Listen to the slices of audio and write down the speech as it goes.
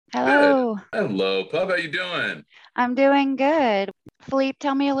Good. Hello, Hello, Pub. How you doing? I'm doing good. Philippe,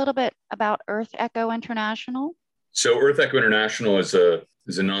 tell me a little bit about Earth Echo International. So, Earth Echo International is a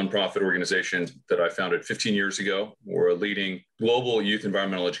nonprofit organization that I founded 15 years ago. We're a leading global youth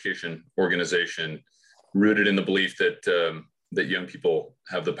environmental education organization, rooted in the belief that young people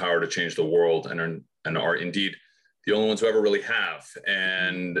have the power to change the world and are indeed the only ones who ever really have. Mhm.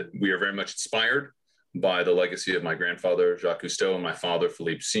 And we are very much inspired by the legacy of my grandfather Jacques Cousteau and my father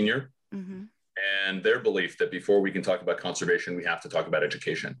Philippe Senior, Mhm. and their belief that before we can talk about conservation, we have to talk about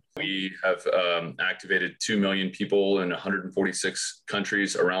education. We have activated 2 million people in 146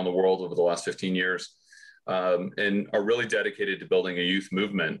 countries around the world over the last 15 years, and are really dedicated to building a youth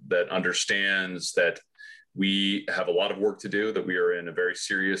movement that understands that we have a lot of work to do, that we are in a very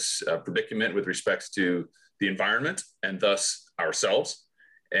serious predicament with respect to the environment and thus ourselves,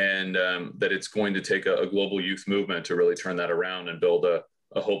 and that it's going to take a global youth movement to really turn that around and build a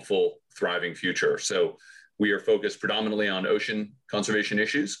hopeful, thriving future. So we are focused predominantly on ocean conservation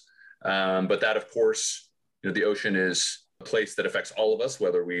issues, but that, of course, the ocean is a place that affects all of us,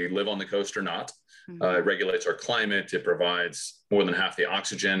 whether we live on the coast or not. It Mhm. regulates our climate. It provides more than half the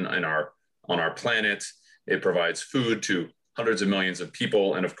oxygen on our planet. It provides food to hundreds of millions of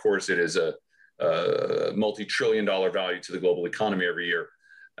people, and of course, it is a multi-trillion-dollar value to the global economy every year.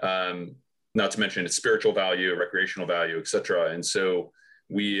 Um, Not to mention its spiritual value, recreational value, et cetera. And so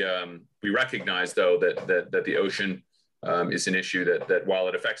we recognize, though, that the ocean is an issue that while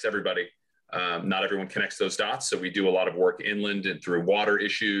it affects everybody, not everyone connects those dots. So we do a lot of work inland and through water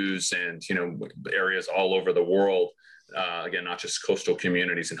issues and areas all over the world. Again, not just coastal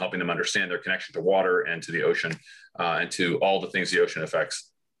communities, and helping them understand their connection to water and to the ocean, and to all the things the ocean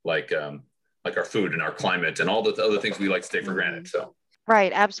affects, like our food and our climate and all the other things we like to take for granted. Mhm. So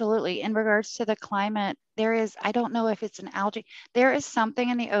Right, absolutely. In regards to the climate, I don't know if it's an algae, there is something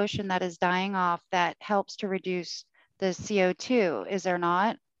in the ocean that is dying off that helps to reduce the CO2, is there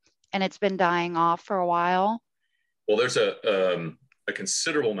not? And it's been dying off for a while. well, there's a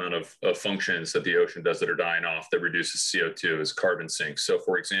considerable amount of functions that the ocean does that are dying off that reduces CO2 as carbon sinks. So,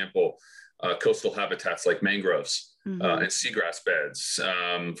 for example, coastal habitats like mangroves Hmm. and seagrass beds.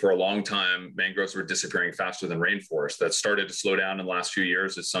 For a long time, mangroves were disappearing faster than rainforests. That started to slow down in the last few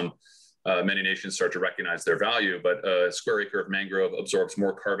years as many nations start to recognize their value. But a square acre of mangrove absorbs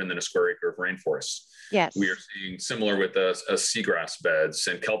more carbon than a square acre of rainforest. We are Yes. seeing similar with seagrass beds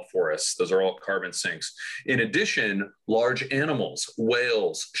and kelp forests. Those are all carbon sinks. In addition, large animals,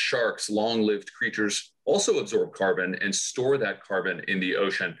 whales, sharks, long lived creatures also absorb carbon and store that carbon in the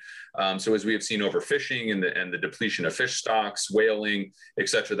ocean. So, as we have seen overfishing and the depletion of fish stocks, whaling, et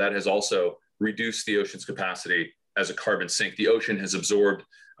cetera, that has also reduced the ocean's capacity as a carbon sink. The ocean has absorbed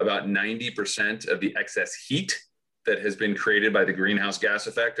about 90% of the excess heat that has been created by the greenhouse gas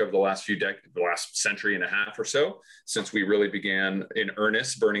effect over the last the last century and a half or so, since we really began in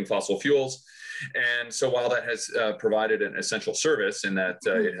earnest burning fossil fuels. And so, while that has provided an essential service in that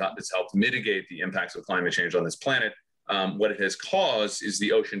it's helped mitigate the impacts of climate change on this planet, what it has caused is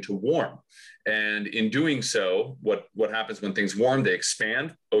the ocean to warm. And in doing so, what happens when things warm? They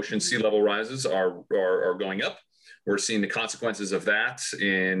expand. Ocean sea Mhm. level rises are going up. We're seeing the consequences of that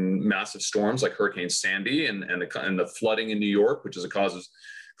in massive storms like Hurricane Sandy and the flooding in New York, which is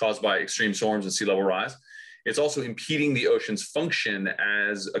caused by extreme storms and sea level rise. It's also impeding the ocean's function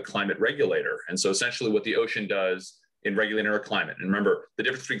as a climate regulator. And so essentially what the ocean does in regulating our climate, and remember the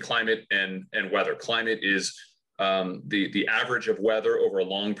difference between climate and weather. Climate is the average of weather over a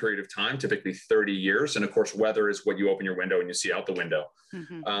long period of time, typically 30 years. And of course, weather is what you open your window and you see out the window.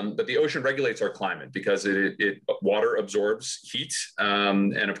 Mhm. But the ocean regulates our climate because water absorbs heat,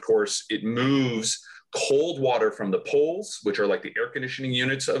 and of course it moves cold water from the poles, which are like the air conditioning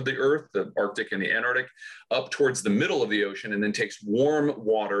units of the Earth, the Arctic and the Antarctic, up towards the middle of the ocean, and then takes warm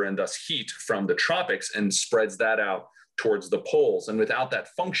water and thus heat from the tropics and spreads that out towards the poles. And without that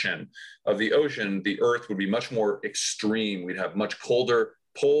function of the ocean, the Earth would be much more extreme. We'd have much colder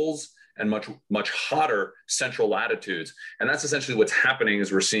poles and much hotter central latitudes. And that's essentially what's happening.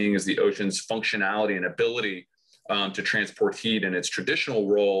 Is we're seeing is the ocean's functionality and ability to transport heat in its traditional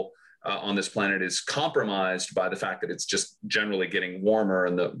role on this planet is compromised by the fact that it's just generally getting warmer,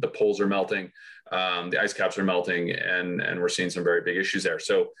 and the poles are melting, the ice caps are melting, and we're seeing some very big issues there.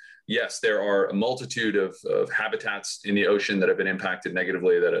 So yes, there are a multitude of habitats in the ocean that have been impacted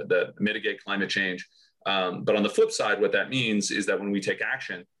negatively that mitigate climate change. But on the flip side, what that means is that when we take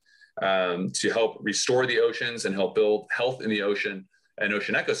action to help restore the oceans and help build health in the ocean and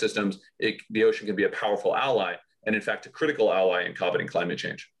ocean ecosystems, the ocean can be a powerful ally, and in fact, a critical ally in combating climate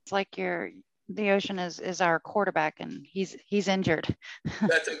change. It's like the ocean is our quarterback, and he's injured.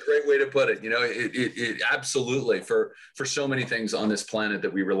 That's a great way to put it. It absolutely for so many things on this planet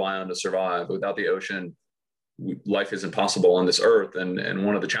that we rely on to survive. Without the ocean, life is impossible on this earth. And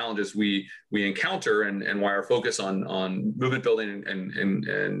one of the challenges we encounter, and why our focus on movement building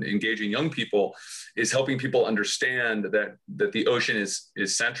and engaging young people is helping people understand that the ocean is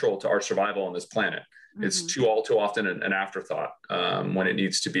central to our survival on this planet. Mm-hmm. It's all too often an afterthought when it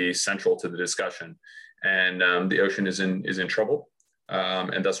needs to be central to the discussion. And the ocean is in trouble,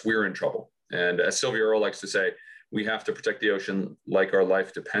 and thus we're in trouble. And as Sylvia Earle likes to say, we have to protect the ocean like our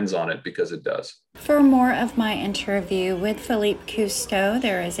life depends on it, because it does. For more of my interview with Philippe Cousteau,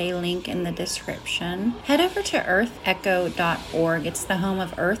 there is a link in the description. Head over to earthecho.org. It's the home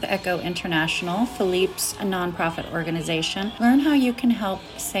of Earth Echo International, Philippe's nonprofit organization. Learn how you can help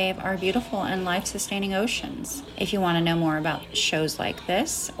save our beautiful and life-sustaining oceans. If you want to know more about shows like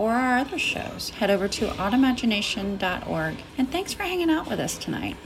this or our other shows, head over to automagination.org. And thanks for hanging out with us tonight.